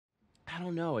I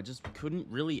don't know. I just couldn't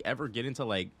really ever get into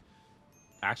like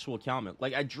actual cow milk.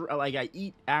 Like I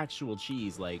eat actual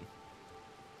cheese. Like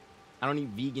I don't eat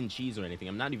vegan cheese or anything.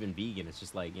 I'm not even vegan. It's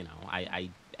just like, you know, I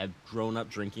have grown up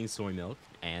drinking soy milk,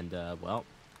 and well,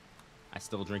 I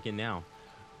still drink it now.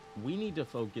 We need to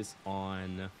focus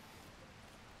on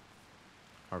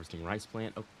harvesting rice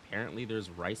plant. Oh, apparently there's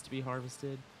rice to be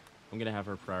harvested. I'm gonna have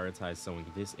her prioritize sowing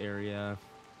this area.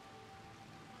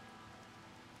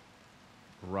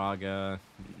 Raga,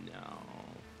 no.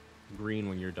 Green,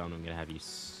 when you're done, I'm gonna have you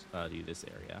do this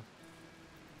area.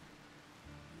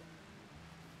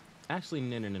 Actually,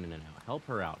 no. Help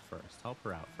her out first. Help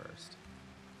her out first.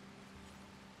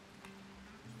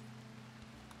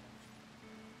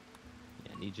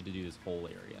 Yeah, I need you to do this whole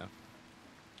area.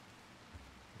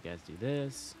 You guys do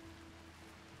this.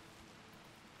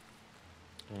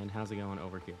 And how's it going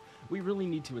over here? We really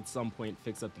need to, at some point,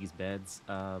 fix up these beds.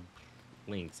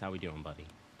 Lynx, how we doing, buddy?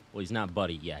 Well, he's not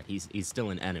buddy yet. He's still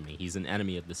an enemy. He's an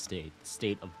enemy of the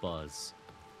state of Buzz.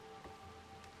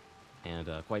 And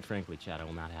quite frankly, Chad, it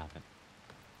will not happen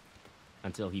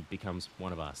until he becomes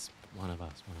one of us. One of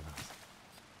us.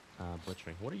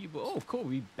 Butchering. What are you? Oh, cool.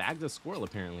 We bagged a squirrel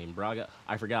apparently. And Braga,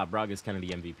 I forgot. Braga's kind of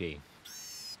the MVP.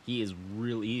 He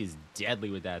is deadly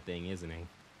with that thing, isn't he?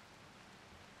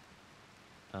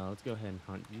 Let's go ahead and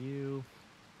hunt you.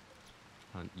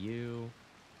 Hunt you.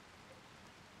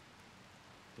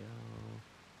 Go.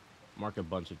 Mark a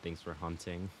bunch of things for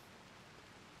hunting.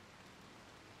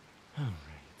 All right.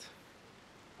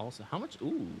 Also, how much?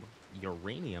 Ooh,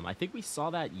 uranium. I think we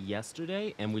saw that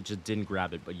yesterday, and we just didn't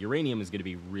grab it. But uranium is going to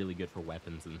be really good for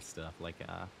weapons and stuff, like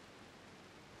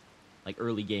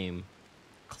early game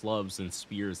clubs and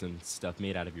spears and stuff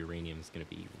made out of uranium is going to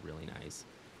be really nice.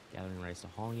 Gathering rice to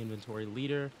hauling inventory.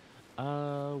 Leader,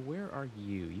 where are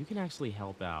you? You can actually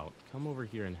help out. Come over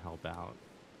here and help out.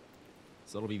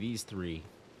 So it'll be these three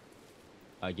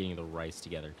getting the rice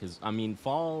together. Because, I mean,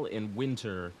 fall and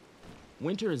winter...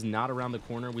 Winter is not around the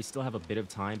corner. We still have a bit of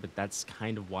time, but that's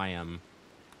kind of why I'm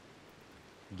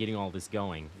getting all this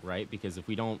going, right? Because if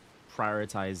we don't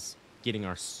prioritize getting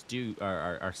our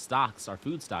stocks, our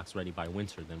food stocks ready by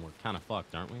winter, then we're kind of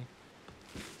fucked, aren't we?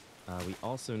 We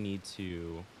also need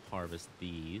to harvest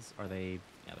these. Are they?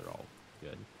 Yeah, they're all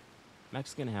good. I'm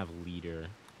actually going to have Leader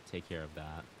take care of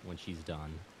that when she's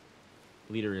done.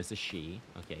 Leader is a she.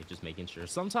 Okay, just making sure.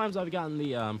 Sometimes I've gotten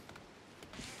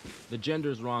the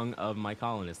genders wrong of my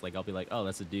colonists. Like, I'll be like, oh,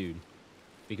 that's a dude,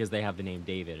 because they have the name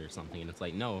David or something. And it's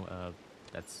like, no,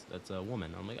 that's a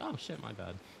woman. I'm like, oh, shit, my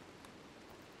bad.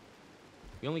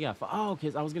 We only got 5. Oh,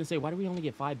 because I was going to say, why do we only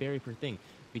get 5 berry per thing?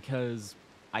 Because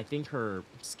I think her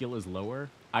skill is lower.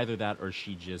 Either that or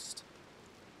she just...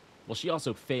 Well, she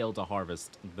also failed to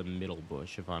harvest the middle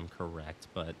bush, if I'm correct.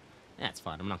 But that's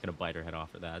fine. I'm not going to bite her head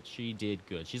off for that. She did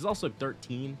good. She's also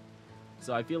 13.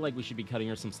 So I feel like we should be cutting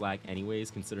her some slack anyways,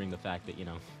 considering the fact that, you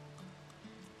know,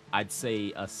 I'd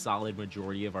say a solid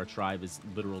majority of our tribe is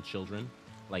literal children.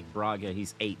 Like Braga,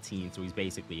 he's 18, so he's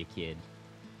basically a kid.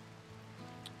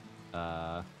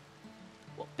 Well,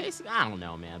 basically, I don't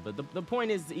know, man. But the point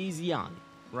is, he's young,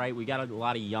 right? We got a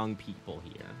lot of young people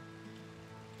here.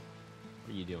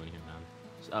 What are you doing here, man?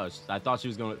 Oh, I thought she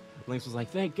was going to... Lynx was like,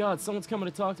 thank God, someone's coming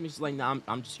to talk to me. She's like, nah,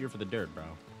 I'm just here for the dirt, bro.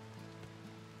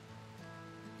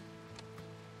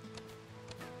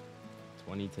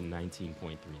 20 to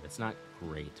 19.3. That's not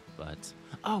great, but...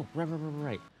 Oh,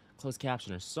 right. Closed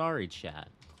captioner. Sorry, chat.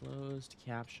 Closed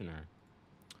captioner.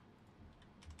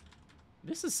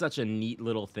 This is such a neat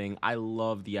little thing. I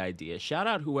love the idea. Shout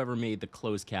out whoever made the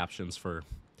closed captions for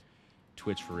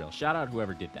Twitch for real. Shout out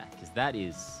whoever did that, because that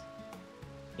is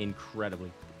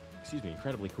incredibly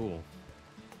cool.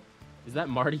 Is that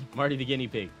Marty? Marty the guinea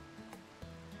pig.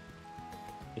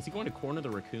 Is he going to corner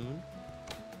the raccoon?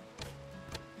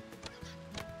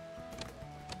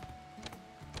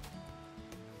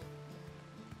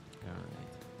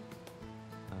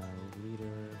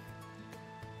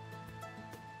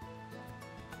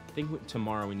 I think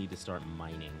tomorrow we need to start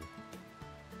mining.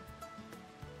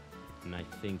 And I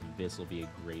think this will be a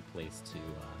great place to,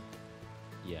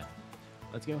 yeah.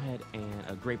 Let's go ahead and,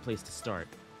 a great place to start.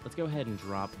 Let's go ahead and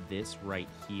drop this right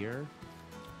here.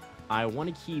 I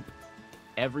want to keep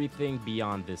everything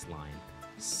beyond this line.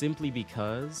 Simply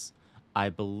because I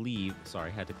believe,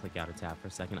 sorry, I had to click out a tab for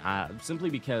a second. Simply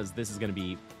because this is going to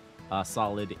be a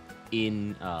solid,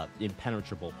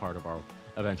 impenetrable part of our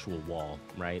eventual wall,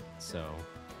 right? So...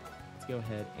 Let's go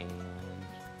ahead and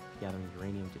gathering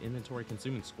uranium to inventory,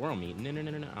 consuming squirrel meat. No.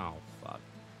 Oh, fuck.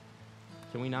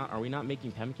 Can we not? Are we not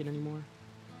making pemmican anymore?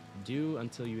 Do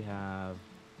until you have...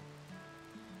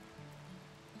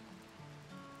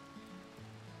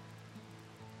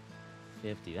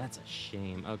 50. That's a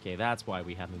shame. Okay, that's why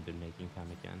we haven't been making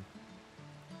pemmican.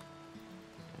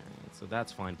 Alright, so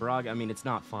that's fine. Braga, I mean, it's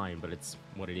not fine, but it's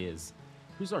what it is.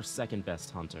 Who's our second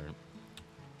best hunter?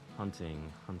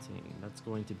 Hunting. That's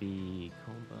going to be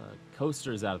Comba.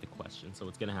 Coaster's out of the question, so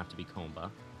it's going to have to be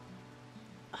Comba.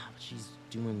 But she's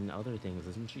doing other things,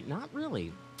 isn't she? Not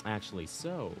really, actually.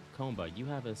 So, Comba, you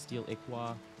have a steel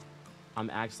Ikwa.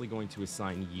 I'm actually going to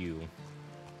assign you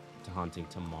to hunting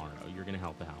tomorrow. You're going to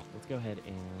help out. Let's go ahead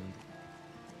and...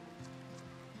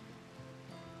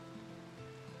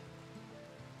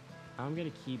 I'm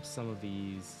going to keep some of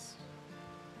these...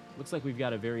 Looks like we've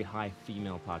got a very high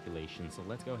female population, so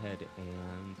let's go ahead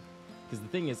and... Because the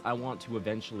thing is, I want to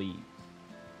eventually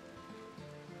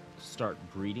start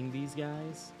breeding these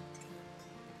guys.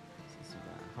 So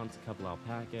hunt a couple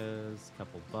alpacas, a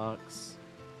couple bucks.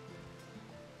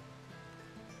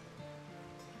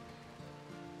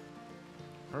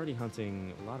 Already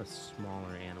hunting a lot of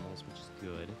smaller animals, which is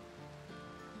good.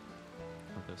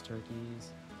 Hunt those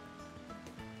turkeys.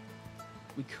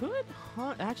 We could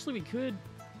hunt... Actually, we could...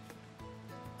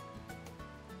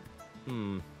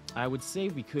 I would say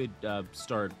we could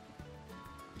start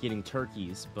getting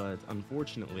turkeys, but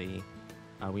unfortunately,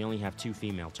 we only have 2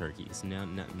 female turkeys.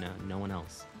 No one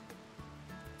else.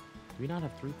 Do we not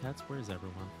have 3 pets? Where is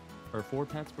everyone? Or 4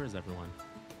 pets? Where is everyone?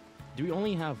 Do we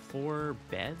only have 4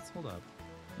 beds? Hold up.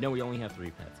 No, we only have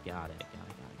 3 pets. Got it.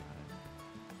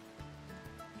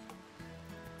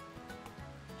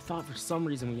 I thought for some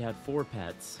reason we had 4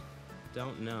 pets.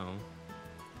 Don't know.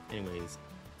 Anyways,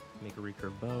 make a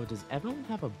recurve bow. Does everyone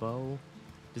have a bow?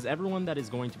 Does everyone that is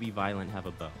going to be violent have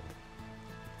a bow?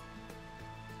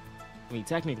 I mean,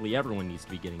 technically everyone needs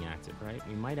to be getting active, right?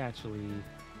 We might actually...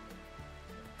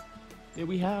 Yeah,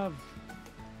 we have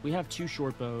 2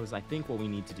 short bows. I think what we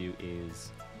need to do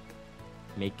is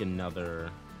make another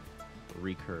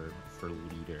recurve for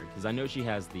leader, because I know she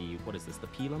has the, what is this, the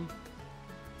pilum?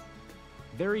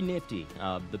 Very nifty.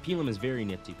 The pilum is very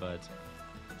nifty, but...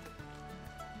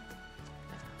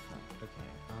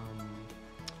 Okay,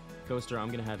 Coaster,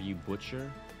 I'm gonna have you butcher.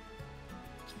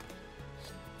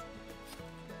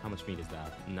 How much meat is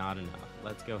that? Not enough.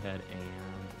 Let's go ahead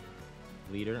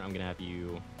and... Leader, I'm gonna have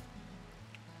you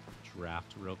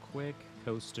draft real quick.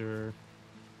 Coaster...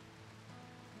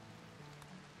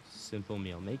 Simple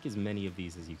meal. Make as many of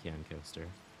these as you can, Coaster.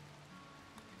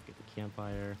 Get the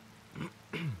campfire. You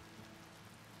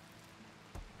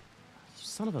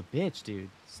son of a bitch, dude.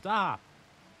 Stop!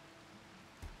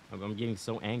 I'm getting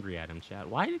so angry at him, chat.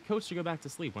 Why did Coaster go back to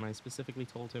sleep when I specifically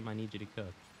told him I need you to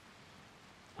cook?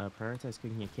 Prioritize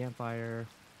cooking a campfire.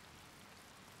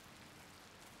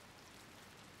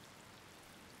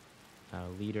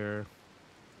 Leader.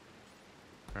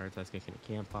 Prioritize cooking a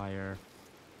campfire.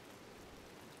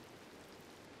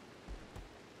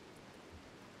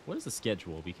 What is the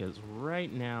schedule? Because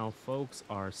right now, folks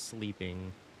are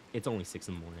sleeping. It's only 6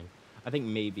 in the morning. I think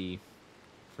maybe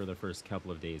for the first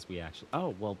couple of days we actually...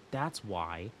 Oh, well, that's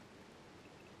why.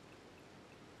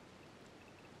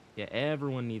 Yeah,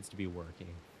 everyone needs to be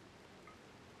working.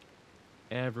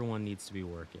 Everyone needs to be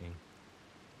working.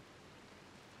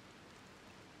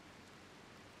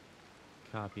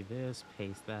 Copy this,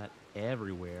 paste that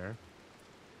everywhere.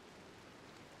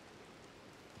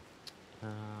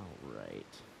 Alright.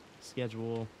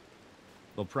 Schedule.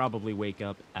 They'll probably wake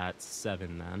up at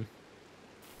 7 then.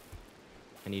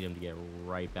 I need him to get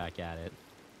right back at it.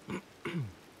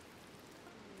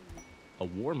 A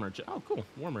war merchant. Oh, cool.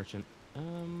 War merchant.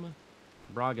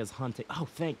 Braga's hunting. Oh,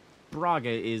 thank... Braga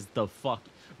is the fuck...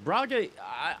 Braga...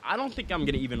 I don't think I'm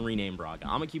gonna even rename Braga.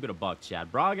 I'm gonna keep it a buck,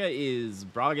 Chad. Braga is...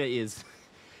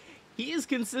 He is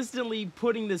consistently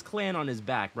putting this clan on his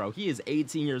back, bro. He is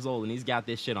 18 years old, and he's got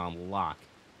this shit on lock.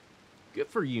 Good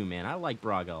for you, man. I like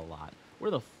Braga a lot.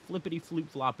 Where the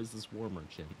flippity-floop-flop is this war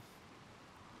merchant?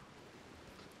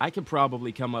 I could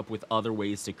probably come up with other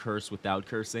ways to curse without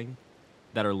cursing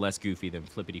that are less goofy than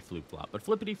flippity-floop-flop. But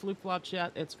flippity-floop-flop,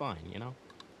 chat, it's fine, you know?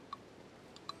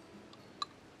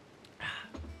 That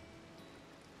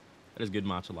is good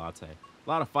matcha latte. A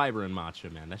lot of fiber in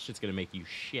matcha, man. That shit's gonna make you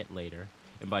shit later.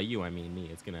 And by you, I mean me.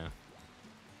 It's gonna...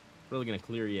 really gonna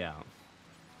clear you out.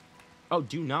 Oh,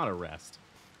 do not arrest.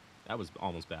 That was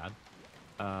almost bad.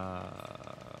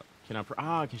 Can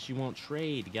I... because she won't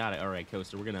trade. Got it. Alright,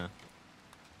 Coaster. I'm gonna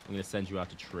send you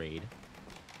out to trade.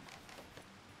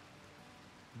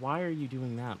 Why are you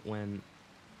doing that when...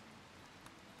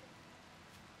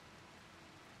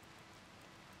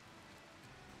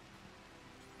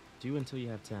 Do until you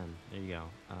have 10. There you go.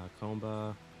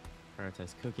 Comba...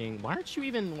 Prioritize cooking. Why aren't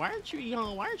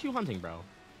you hunting, bro?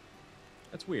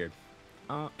 That's weird.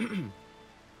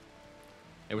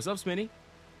 Hey, what's up, Smitty?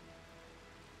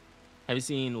 Have you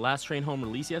seen Last Train Home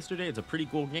release yesterday? It's a pretty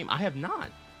cool game. I have not.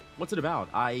 What's it about?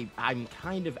 I'm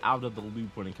kind of out of the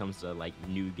loop when it comes to like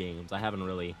new games. I haven't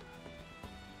really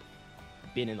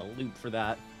been in the loop for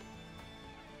that.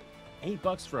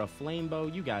 $8 for a flame bow?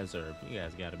 You guys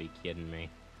gotta be kidding me.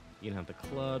 You can have the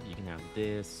club, you can have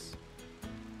this.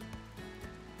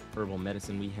 Herbal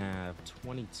medicine we have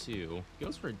 22.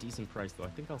 Goes for a decent price though. I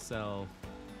think I'll sell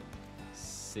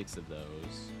 6 of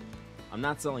those. I'm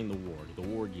not selling the warg. The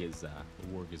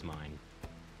warg is mine.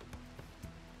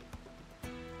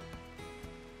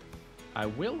 I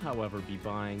will, however, be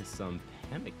buying some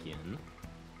pemmican.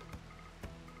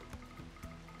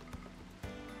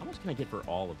 How much can I get for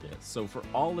all of this? So for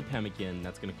all the pemmican,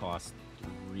 that's going to cost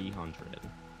 300.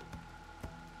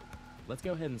 Let's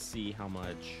go ahead and see how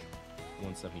much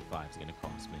 175 is going to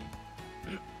cost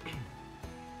me.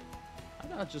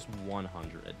 How about just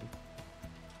 100?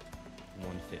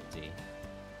 150.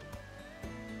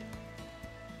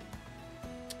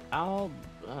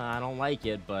 I don't like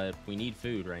it, but we need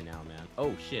food right now, man.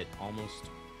 Oh, shit.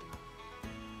 Almost.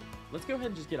 Let's go ahead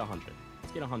and just get 100.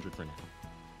 Let's get 100 for now.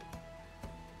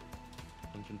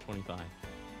 125.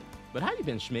 But how you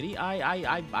been, Schmitty?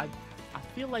 I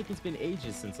feel like it's been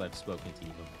ages since I've spoken to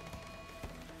you.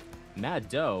 Mad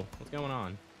Doe? What's going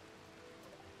on?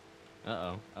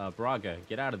 Uh-oh. Braga,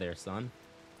 get out of there, son.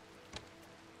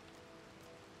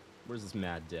 Where's this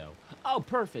Mad Doe? Oh,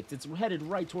 perfect. It's headed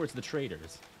right towards the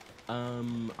traders.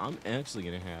 I'm actually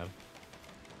gonna have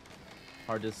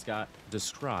hard to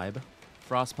describe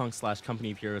Frostpunk /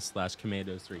 Company of Heroes /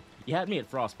 Commandos 3. You had me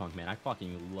at Frostpunk, man. I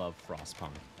fucking love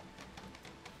Frostpunk.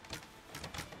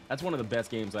 That's one of the best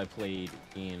games I played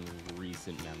in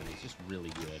recent memories. Just really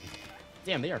good.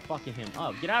 Damn, they are fucking him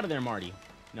up. Get out of there, Marty.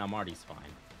 No, Marty's fine.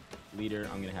 Leader,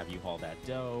 I'm gonna have you haul that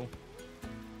dough.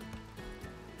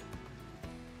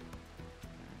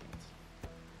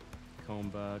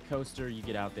 Comba, Coaster, you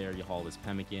get out there, you haul this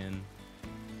pemmican.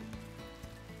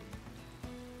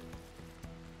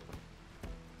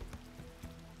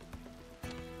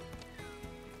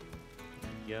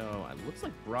 Yo, it looks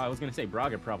like I was gonna say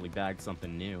Braga probably bagged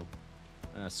something new.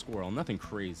 Squirrel, nothing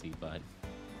crazy, but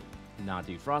nah,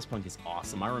 dude, Frostpunk is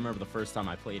awesome. I remember the first time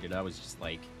I played it, I was just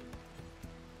like,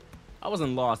 I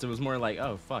wasn't lost. It was more like,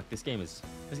 oh fuck, this game is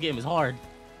hard.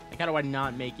 Like, how do I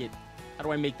not make it? How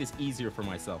do I make this easier for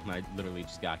myself? And I literally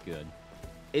just got good.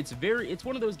 It's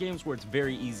one of those games where it's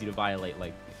very easy to violate,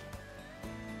 like,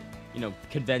 you know,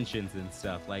 conventions and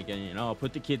stuff. Like, you know,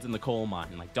 put the kids in the coal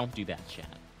mine. Like, don't do that,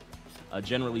 chat.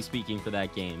 Generally speaking, for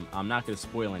that game, I'm not going to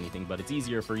spoil anything, but it's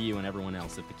easier for you and everyone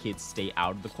else if the kids stay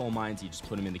out of the coal mines. You just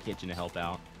put them in the kitchen to help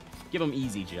out. Give them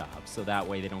easy jobs, so that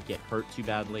way they don't get hurt too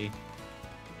badly.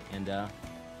 And,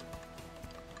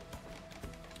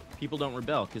 people don't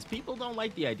rebel, because people don't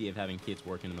like the idea of having kids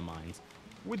working in the mines.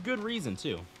 With good reason,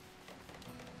 too.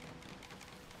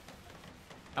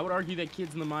 I would argue that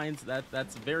kids in the mines,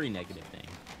 that's a very negative thing.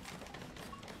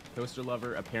 Coaster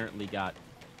Lover apparently got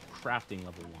crafting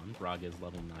level 1. Braga is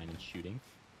level 9 in shooting.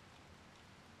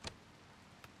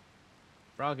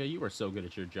 Braga, you are so good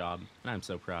at your job, and I'm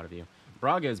so proud of you.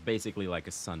 Braga is basically like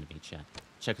a son to me, chat.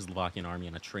 Czechoslovakian army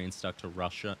on a train stuck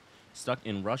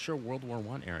in Russia, World War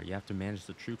I era. You have to manage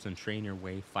the troops and train your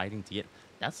way fighting to get...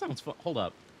 That sounds fun. Hold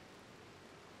up.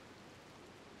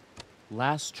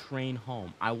 Last Train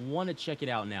Home. I want to check it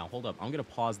out now. Hold up. I'm going to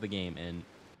pause the game and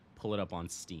pull it up on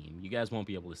Steam. You guys won't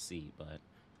be able to see, but...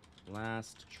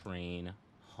 Last Train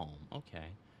Home. Okay.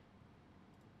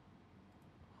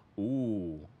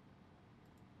 Ooh.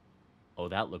 Oh,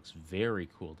 that looks very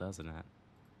cool, doesn't it?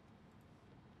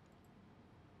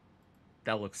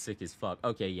 That looks sick as fuck.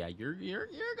 Okay, yeah, you're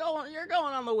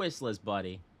going on the wish list,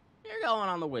 buddy. You're going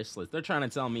on the wish list. They're trying to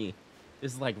tell me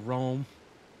this is like Rome,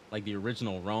 like the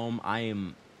original Rome.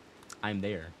 I'm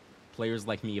there. Players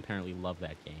like me apparently love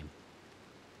that game.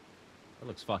 That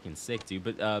looks fucking sick, dude.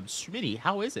 But Schmitty,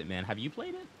 how is it, man? Have you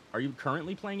played it? Are you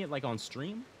currently playing it like on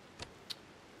stream?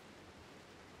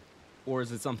 Or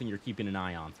is it something you're keeping an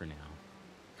eye on for now?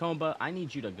 Comba, I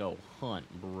need you to go hunt,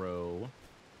 bro.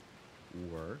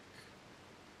 Work.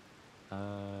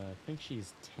 I think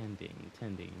she's tending.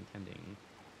 Tending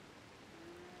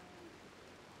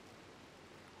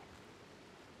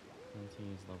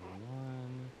is level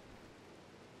 1.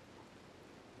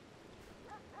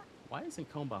 Why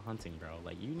isn't Comba hunting, bro?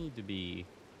 Like, you need to be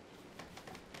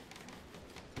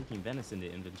taking venison to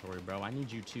inventory, bro. I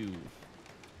need you to...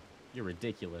 You're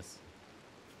ridiculous.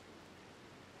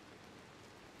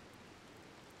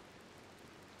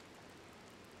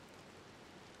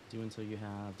 Do until you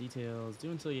have details.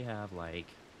 Do until you have, like,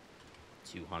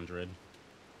 200.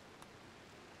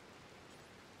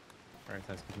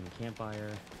 Prioritize cooking the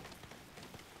campfire.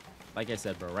 Like I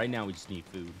said, bro, right now we just need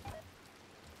food.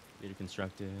 Leader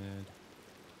constructed.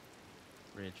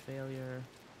 Bridge failure.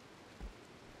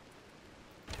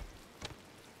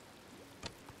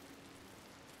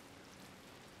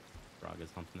 Frog is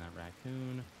humping that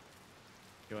raccoon.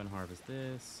 Go ahead and harvest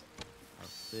this.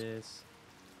 Harvest this.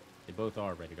 They both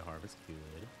are ready to harvest.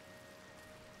 Good.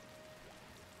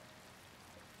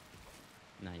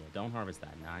 Not yet. Don't harvest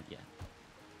that. Not yet.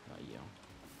 Not you.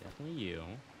 Definitely you.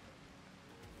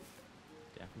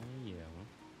 Definitely you.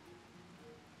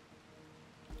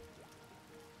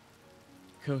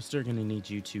 Coaster, gonna need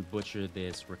you to butcher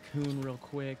this raccoon real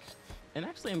quick. And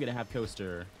actually, I'm gonna have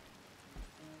Coaster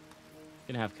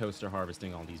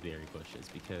harvesting all these berry bushes,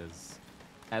 because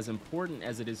as important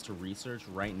as it is to research,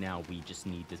 right now we just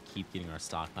need to keep getting our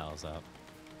stockpiles up.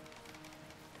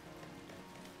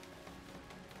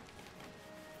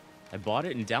 I bought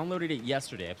it and downloaded it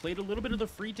yesterday. I played a little bit of the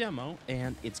free demo,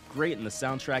 and it's great, and the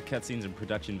soundtrack, cutscenes, and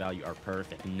production value are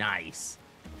perfect. Nice.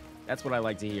 That's what I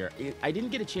like to hear. I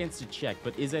didn't get a chance to check,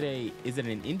 but is it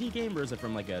an indie game, or is it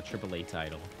from like a AAA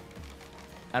title?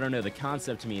 I don't know. The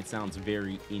concept to me, it sounds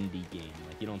very indie game.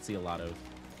 Like you don't see a lot of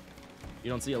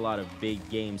big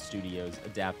game studios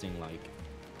adapting like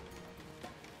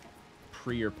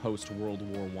pre or post World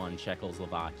War I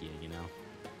Czechoslovakia, you know?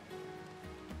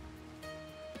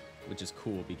 Which is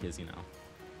cool because, you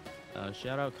know,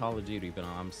 shout out Call of Duty, but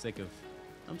I'm sick of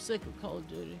Call of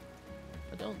Duty.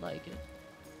 I don't like it.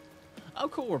 Oh,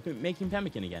 cool, we're making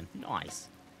pemmican again. Nice.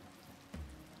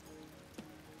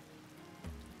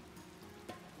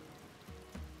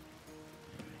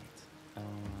 Alright.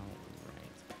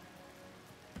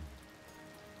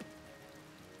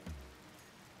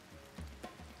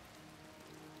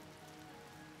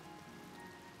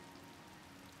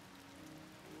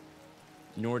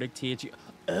 Nordic THQ.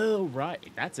 Oh,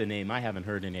 right. That's a name I haven't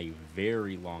heard in a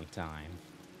very long time.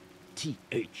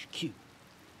 THQ.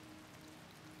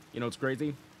 You know what's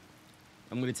crazy?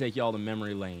 I'm going to take y'all to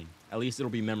memory lane. At least it'll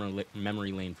be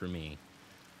memory lane for me.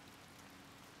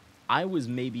 I was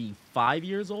maybe 5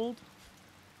 years old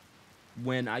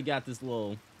when I got this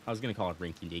little, I was going to call it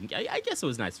rinky-dink. I guess it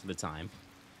was nice for the time.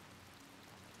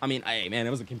 I mean, hey, man,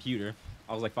 it was a computer.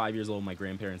 I was like 5 years old. My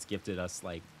grandparents gifted us,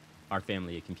 like, our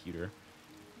family a computer.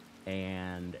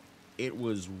 And it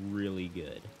was really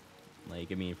good.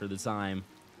 Like, I mean, for the time,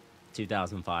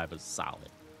 2005 was solid.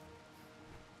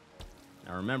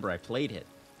 Now, remember, I played it.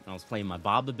 I was playing my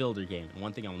Bob the Builder game. And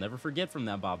one thing I'll never forget from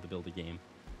that Bob the Builder game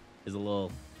is a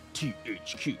little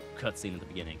THQ cutscene at the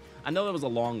beginning. I know it was a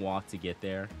long walk to get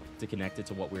there, to connect it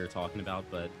to what we were talking about,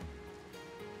 but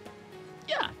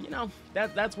yeah, you know,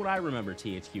 that's what I remember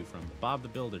THQ from, the Bob the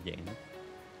Builder game.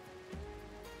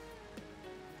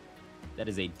 That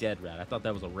is a dead rat. I thought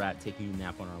that was a rat taking a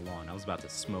nap on our lawn. I was about to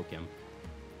smoke him.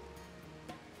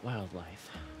 Wildlife.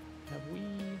 Have we...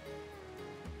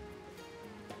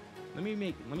 Let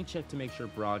me check to make sure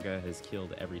Braga has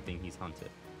killed everything he's hunted.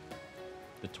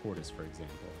 The tortoise, for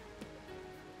example.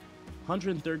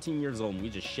 113 years old and we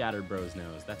just shattered bro's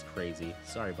nose. That's crazy.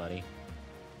 Sorry, buddy.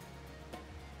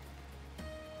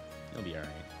 He'll be alright.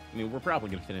 I mean, we're probably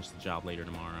gonna finish the job later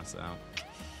tomorrow, so...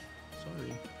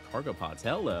 Sorry. Cargo pods.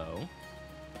 Hello.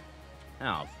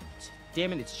 Oh,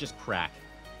 damn it, it's just crack.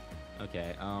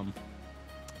 Okay,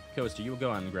 Coaster, you will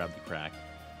go on and grab the crack.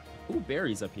 Ooh,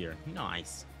 berries up here.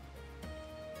 Nice.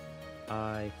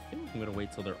 I think I'm gonna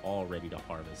wait till they're all ready to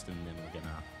harvest, and then we're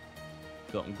gonna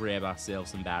go and grab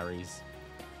ourselves some berries.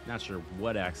 Not sure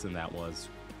what accent that was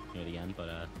near the end, but,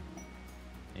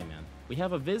 hey, man. We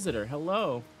have a visitor.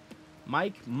 Hello.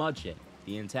 Mike Mudgett,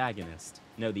 the antagonist.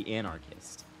 No, the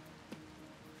anarchist.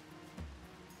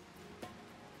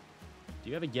 Do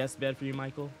you have a guest bed for you,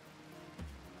 Michael?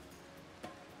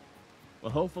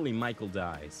 Well, hopefully Michael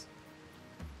dies.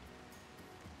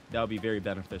 That would be very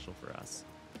beneficial for us.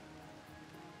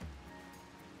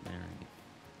 Alright.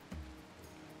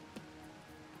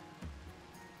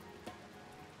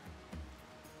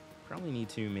 Probably need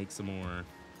to make some more...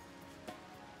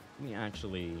 Let me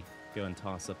actually go and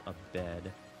toss up a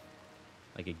bed.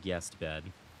 Like a guest bed.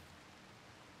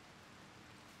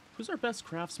 Who's our best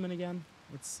craftsman again?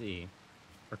 Let's see.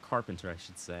 Or carpenter, I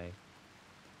should say.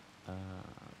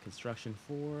 Construction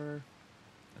 4.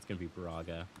 That's going to be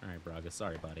Braga. Alright, Braga.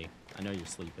 Sorry, buddy. I know you're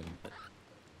sleeping, but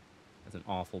that's an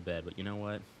awful bed. But you know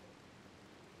what?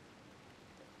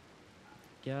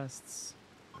 Guests.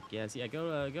 Guests. Yeah, go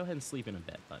ahead and sleep in a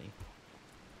bed, buddy.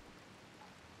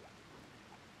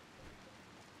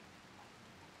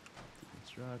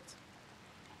 Deconstruct.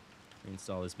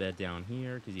 Install this bed down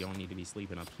here, because you don't need to be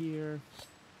sleeping up here.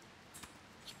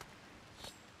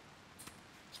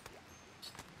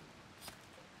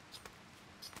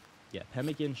 Yeah,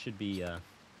 pemmican should be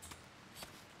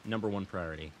 #1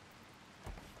 priority.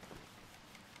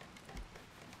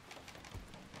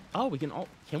 Oh, we can all...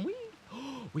 Can we?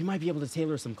 We might be able to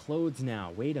tailor some clothes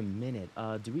now. Wait a minute.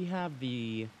 Do we have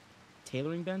the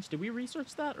tailoring bench? Did we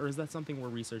research that, or is that something we're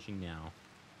researching now?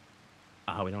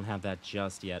 Oh, we don't have that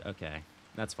just yet. Okay,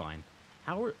 that's fine.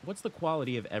 What's the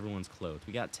quality of everyone's clothes?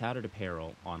 We got tattered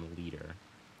apparel on leader.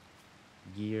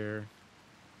 Gear.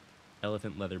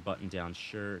 Elephant leather button-down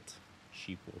shirt.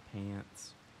 Sheep wool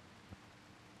pants.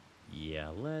 Yeah,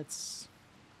 let's...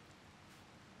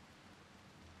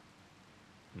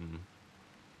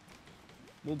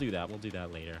 We'll do that. We'll do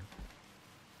that later.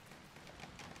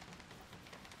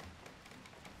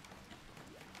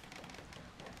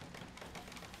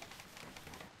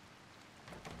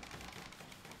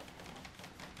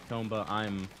 Comba,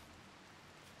 I'm...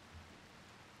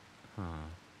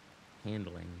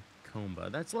 Handling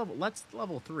Comba. That's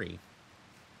level 3.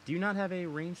 Do you not have a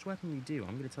ranged weapon? You do.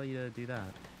 I'm going to tell you to do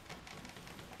that.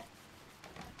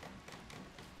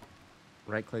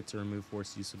 Right-click to remove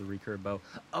force use of the recurve bow.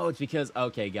 Oh, it's because...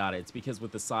 Okay, got it. It's because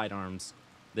with the sidearms,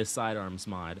 this sidearms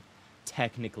mod,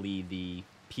 technically the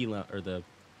Pila, or the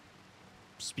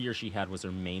spear she had was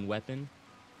her main weapon,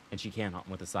 and she can't hunt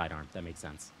with a sidearm. That makes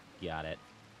sense. Got it.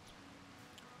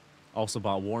 Also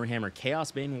bought Warhammer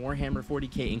Chaos Bane, Warhammer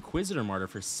 40k Inquisitor Martyr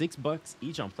for $6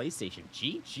 each on PlayStation.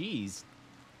 GG's.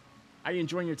 Are you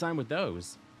enjoying your time with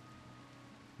those?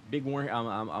 Big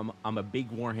I'm a big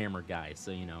Warhammer guy,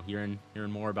 so you know, hearing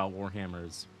more about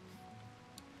Warhammers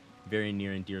very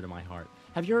near and dear to my heart.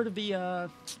 Have you heard of the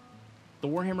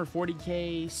Warhammer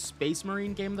 40k Space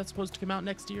Marine game that's supposed to come out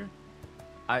next year?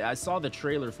 I saw the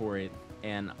trailer for it,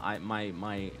 and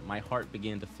my heart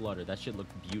began to flutter. That shit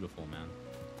looked beautiful, man.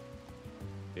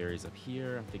 Berries up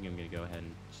here. I think I'm gonna go ahead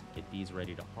and get these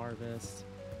ready to harvest.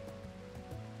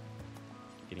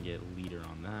 Gonna get a leader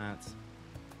on that.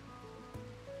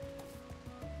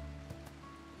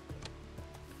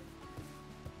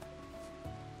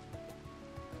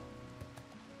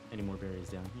 Any more berries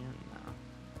down here? No.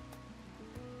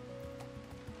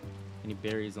 Any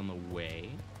berries on the way?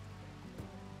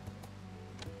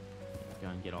 Go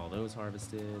and get all those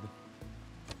harvested.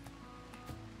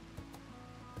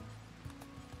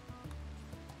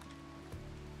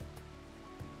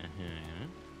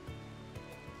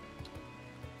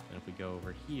 Then if we go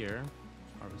over here,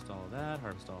 harvest all of that,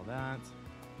 harvest all that.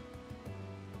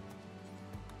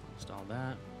 Harvest all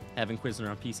that. I have Inquisitor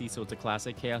on PC, so it's a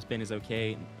classic. Chaos Bane is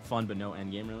okay, fun, but no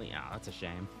endgame, really? Yeah, that's a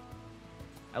shame.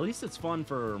 At least it's fun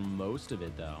for most of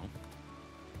it, though.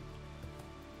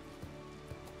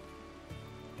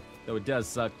 Though it does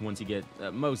suck once you get...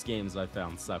 most games I've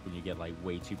found suck when you get, like,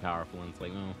 way too powerful, and it's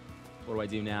like, oh, what do I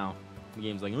do now? The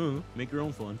game's like, oh, make your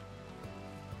own fun.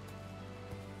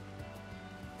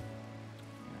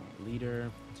 Leader,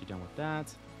 once you're done with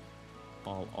that,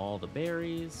 all the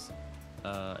berries,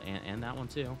 and that one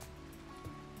too,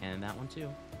 and that one too.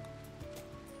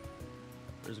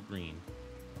 Where's green?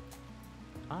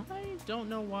 I don't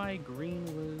know why green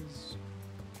was...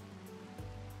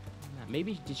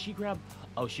 Maybe, did she grab...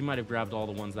 Oh, she might have grabbed all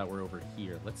the ones that were over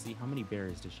here. Let's see, how many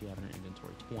berries does she have in her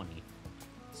inventory? 20.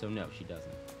 So no, she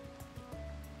doesn't.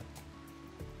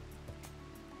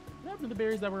 What happened to the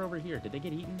berries that were over here? Did they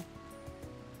get eaten?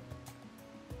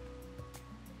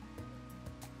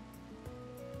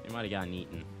 They might have gotten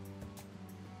eaten.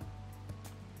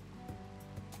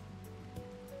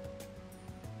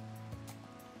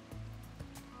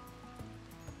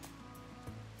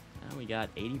 And we got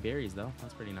 80 berries, though.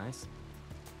 That's pretty nice.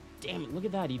 Damn it, look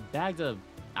at that. He bagged a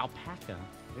alpaca.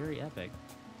 Very epic.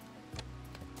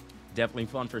 Definitely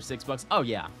fun for $6. Oh,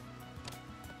 yeah.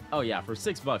 Oh, yeah, for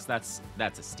 $6,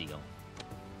 that's a steal.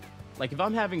 Like, if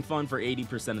I'm having fun for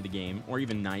 80% of the game, or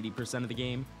even 90% of the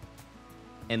game,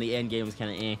 and the end game is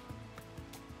kind of eh,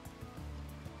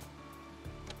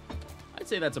 I'd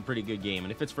say that's a pretty good game.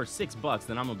 And if it's for $6,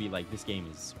 then I'm gonna be like, this game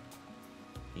is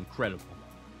incredible.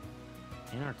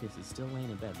 Anarchist is still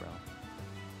laying in bed, bro.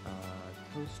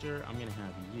 Coaster, I'm gonna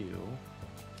have you.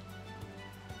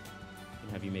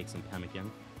 Make some pemmican.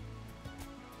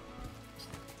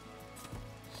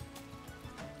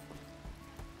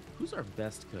 Who's our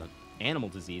best cook? Animal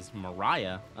disease.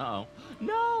 Mariah. Uh-oh.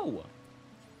 No!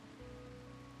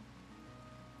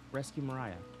 Rescue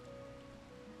Mariah.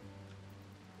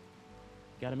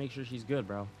 Gotta make sure she's good,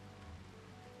 bro.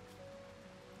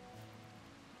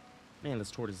 Man,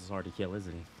 this tortoise is hard to kill,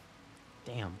 isn't he?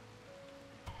 Damn.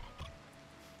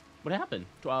 What happened?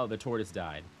 Oh, the tortoise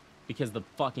died. Because the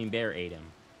fucking bear ate him.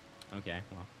 Okay,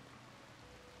 well.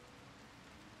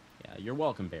 Yeah, you're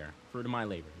welcome, bear. Fruit of my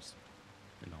labors.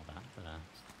 And all that. But,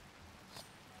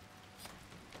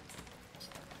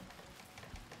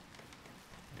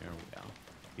 There we go.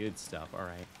 Good stuff. All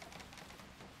right.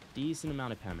 Decent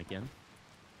amount of pemmican.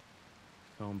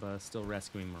 Comba still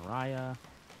rescuing Mariah.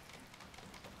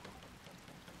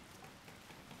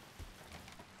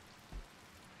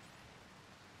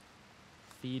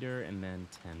 Feeder and then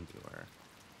tender.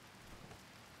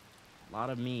 A lot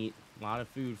of meat, a lot of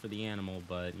food for the animal,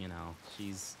 but, you know,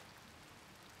 she's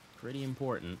pretty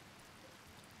important.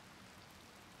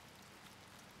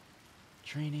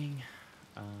 Training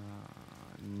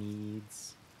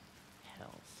needs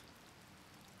health.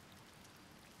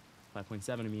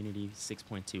 5.7 immunity,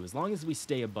 6.2. As long as we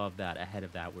stay above that, ahead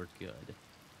of that, we're good.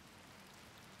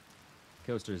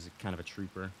 Coaster's kind of a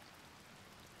trooper.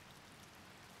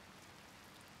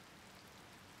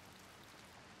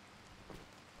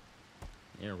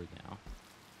 There we go.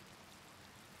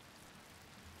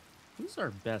 Who's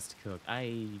our best cook?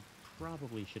 I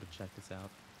probably should have checked this out.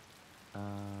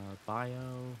 Bio,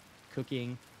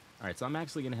 cooking. Alright, so I'm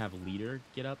actually going to have Leader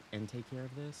get up and take care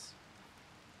of this.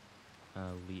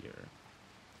 Leader.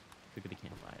 Cook at the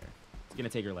campfire. It's going to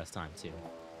take her less time, too.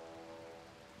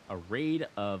 A raid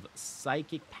of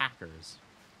psychic packers.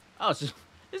 Oh, it's just,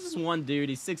 this is one dude.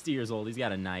 He's 60 years old. He's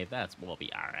got a knife. We'll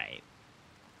be alright.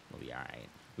 We'll be alright.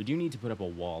 We do need to put up a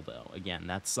wall, though. Again,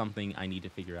 that's something I need to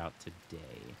figure out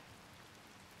today.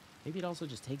 Maybe it also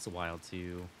just takes a while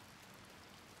to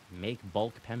make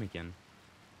bulk pemmican.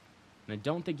 And I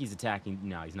don't think he's attacking.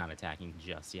 No, he's not attacking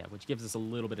just yet, which gives us a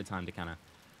little bit of time to kind of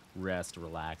rest,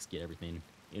 relax, get everything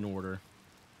in order.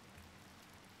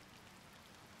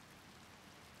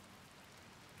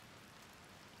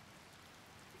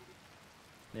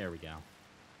 There we go.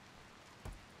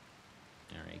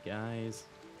 All right, guys.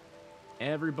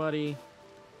 Everybody,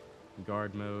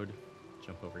 guard mode.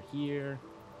 Jump over here.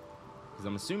 Because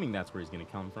I'm assuming that's where he's going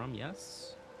to come from,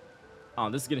 yes? Oh,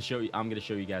 this is going to show you, I'm going to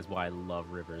show you guys why I love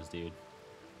rivers, dude.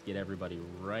 Get everybody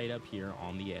right up here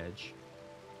on the edge.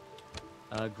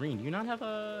 Green, do you not have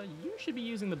a... You should be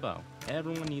using the bow.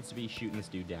 Everyone needs to be shooting this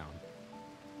dude down.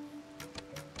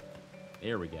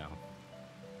 There we go.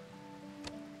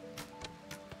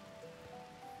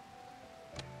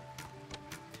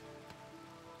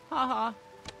 Ha-ha.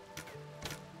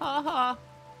 Ha-ha.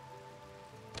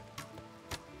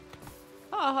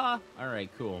 Ha-ha. Alright,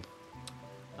 cool.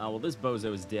 Well, this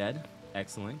bozo is dead.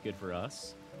 Excellent. Good for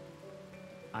us.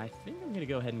 I think I'm going to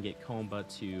go ahead and get Comba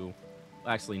to...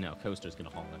 Actually, no. Coaster's going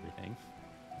to haul everything.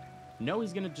 No,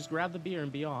 he's going to just grab the beer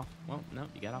and be off. Well, no.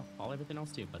 You got to haul everything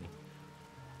else too, buddy.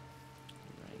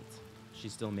 Right.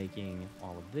 She's still making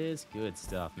all of this. Good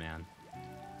stuff, man.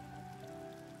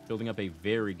 Building up a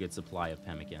very good supply of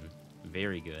pemmican.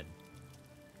 Very good.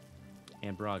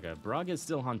 And Braga. Braga is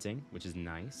still hunting, which is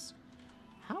nice.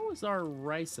 How is our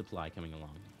rice supply coming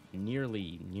along?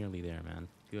 Nearly there, man.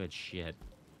 Good shit.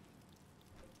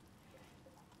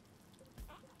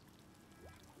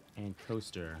 And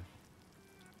Coaster.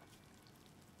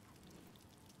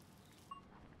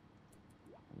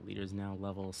 Leader's now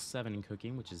level 7 in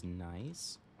cooking, which is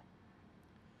nice.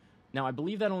 Now, I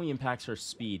believe that only impacts her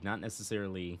speed, not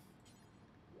necessarily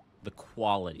the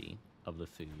quality of the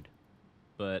food.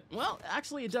 But, well,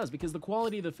 actually it does, because the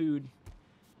quality of the food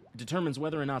determines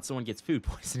whether or not someone gets food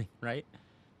poisoning, right?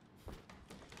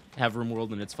 Have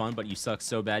RimWorld and it's fun, but you suck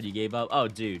so bad you gave up. Oh,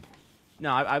 dude.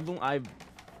 No,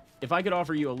 if I could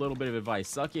offer you a little bit of advice,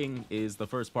 sucking is the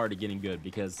first part of getting good,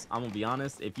 because I'm gonna be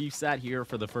honest, if you sat here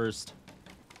for the first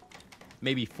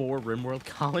maybe 4 RimWorld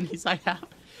colonies I have,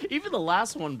 even the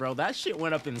last one, bro, that shit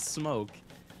went up in smoke.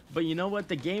 But you know what?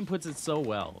 The game puts it so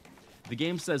well. The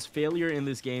game says failure in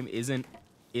this game isn't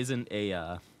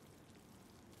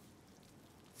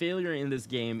failure in this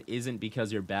game isn't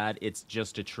because you're bad, it's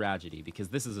just a tragedy, because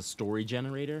this is a story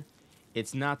generator.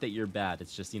 It's not that you're bad,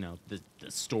 it's just, you know, the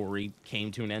story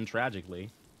came to an end tragically.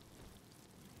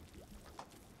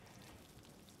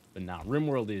 But nah,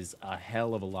 RimWorld is a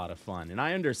hell of a lot of fun, and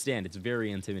I understand it's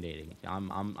very intimidating.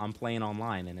 I'm playing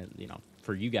online, and it, you know,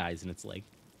 for you guys, and it's like,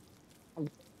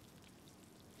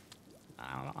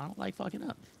 I don't like fucking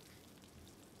up.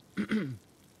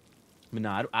 But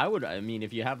no, I mean,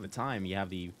 if you have the time, you have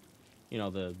the, you know,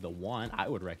 the want, I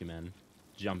would recommend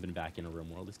jumping back into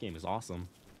RimWorld. This game is awesome.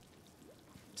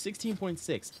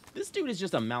 16.6. This dude is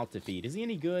just a mouth to feed. Is he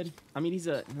any good? I mean, he's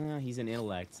an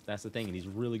intellect. That's the thing, and he's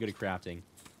really good at crafting.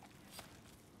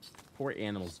 Poor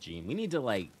animal's gene. We need to,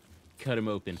 like, cut him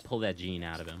open, pull that gene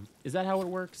out of him. Is that how it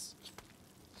works?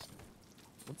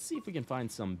 Let's see if we can find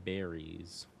some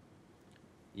berries.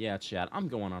 Yeah, chat, I'm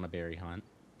going on a berry hunt.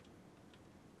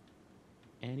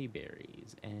 Any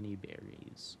berries, any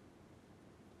berries.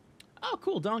 Oh,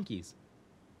 cool, donkeys.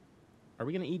 Are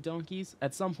we going to eat donkeys?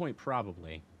 At some point,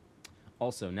 probably.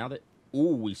 Also, now that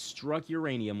Ooh, we struck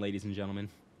uranium, ladies and gentlemen.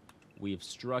 We have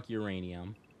struck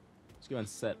uranium. Let's go ahead and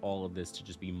set all of this to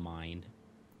just be mined.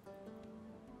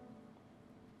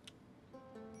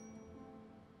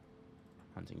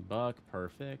 Hunting buck,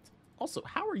 perfect. Also,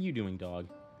 how are you doing, dog?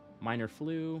 Minor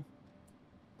flu.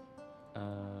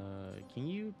 Can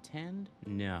you tend?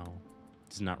 No.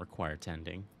 Does not require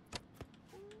tending.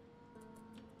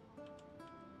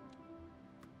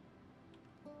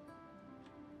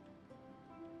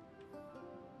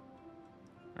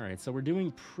 Alright, so we're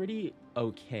doing pretty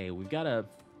okay. We've got a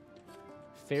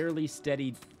fairly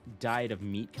steady diet of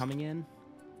meat coming in.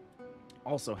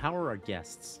 Also, how are our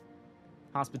guests?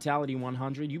 Hospitality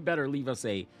 100, you better leave us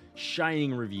a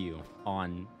shining review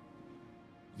on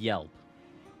Yelp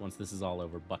once this is all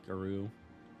over, buckaroo.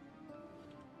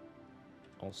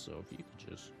 Also, if you could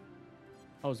just...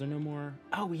 Oh, is there no more?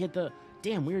 Oh, we hit the...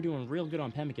 Damn, we were doing real good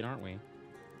on pemmican, aren't we?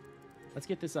 Let's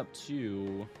get this up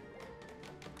to...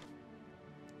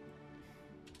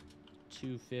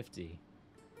 250.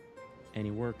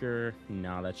 Any worker?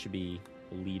 No, that should be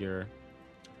leader.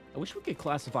 I wish we could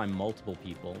classify multiple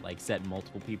people, like set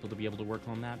multiple people to be able to work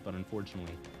on that, but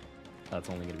unfortunately, that's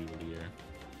only going to be leader.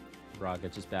 Braga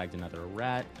just bagged another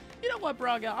rat. You know what,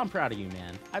 Braga? I'm proud of you,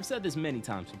 man. I've said this many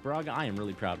times, but Braga, I am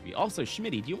really proud of you. Also,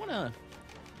 Schmitty, do you want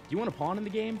to pawn in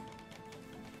the game?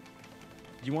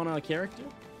 Do you want a character?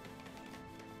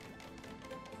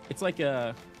 It's like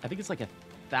I think it's like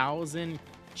 1,000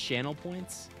 channel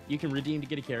points you can redeem to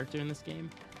get a character in this game.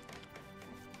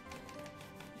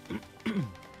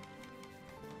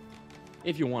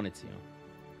 If you wanted to.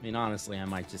 I mean, honestly, I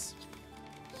might just...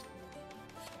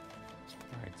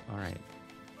 Alright.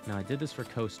 Now, I did this for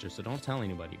Coaster, so don't tell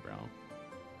anybody, bro.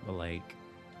 But, like...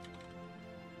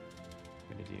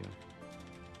 What did I do?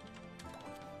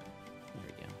 There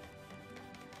we go.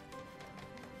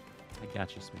 I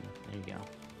got you, Smitty. There you go.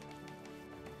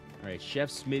 Alright, Chef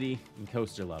Smitty and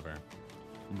Coaster Lover.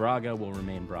 Braga will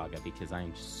remain Braga because I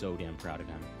am so damn proud of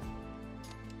him.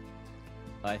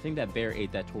 I think that bear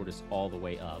ate that tortoise all the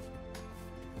way up.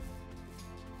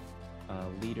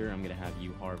 Leader, I'm going to have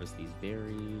you harvest these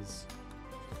berries.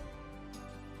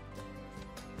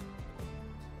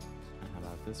 How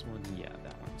about this one? Yeah,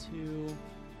 that one too.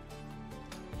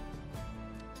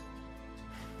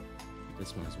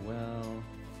 This one as well.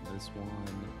 This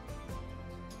one.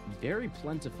 Very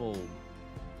plentiful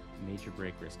major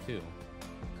break risk too.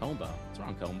 Comba. What's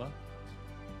wrong, Comba?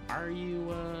 Are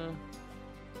you,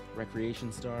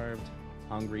 recreation starved,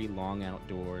 hungry, long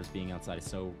outdoors, being outside is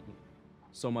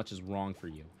so much is wrong for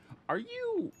you. Are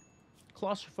you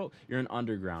claustrophobic? You're an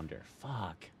undergrounder.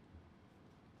 Fuck.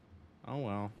 Oh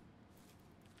well.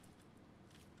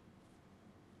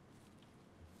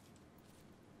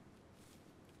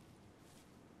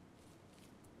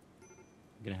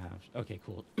 I'm gonna have... Okay,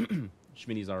 cool.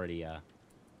 Schmitty's already,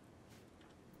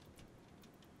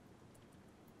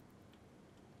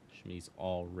 Schmitty's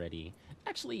already...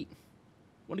 Actually,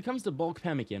 when it comes to bulk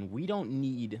pemmican, we don't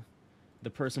need the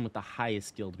person with the highest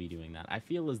skill to be doing that. I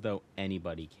feel as though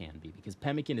anybody can be, because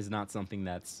pemmican is not something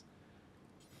that's...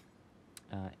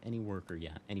 any worker,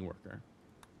 yeah, any worker.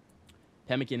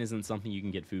 Pemmican isn't something you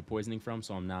can get food poisoning from,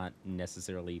 so I'm not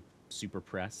necessarily super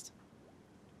pressed.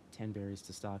 10 berries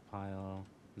to stockpile.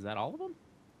 Is that all of them?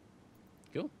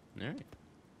 Cool. All right.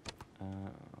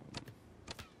 All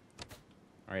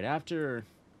right, after...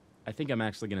 I think I'm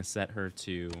actually going to set her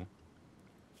to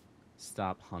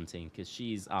stop hunting, because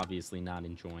she's obviously not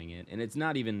enjoying it. And it's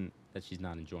not even that she's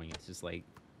not enjoying it. It's just like...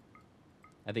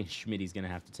 I think Schmitty's going to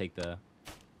have to take the...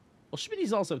 Well,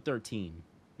 Schmitty's also 13.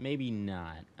 Maybe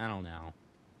not. I don't know.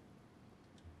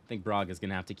 I think Braga's going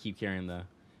to have to keep carrying the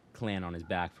clan on his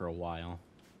back for a while.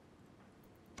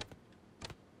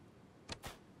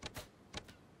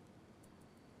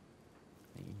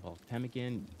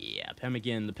 Pemmican, yeah,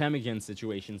 Pemmican. The Pemmican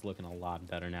situation's looking a lot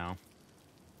better now.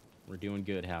 We're doing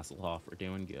good, Hasselhoff. We're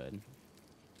doing good.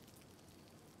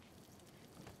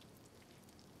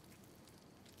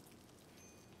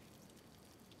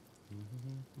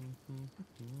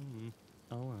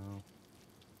 Oh wow.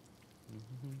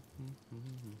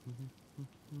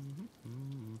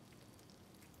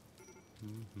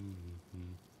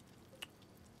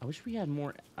 I wish we had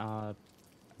more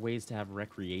ways to have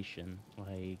recreation,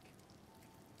 like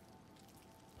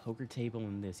poker table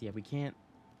and this. Yeah, we can't.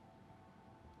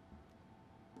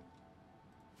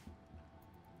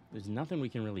 There's nothing we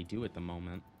can really do at the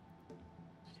moment.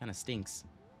 It kind of stinks.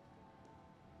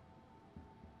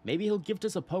 Maybe he'll gift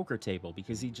us a poker table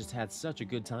because he just had such a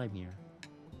good time here.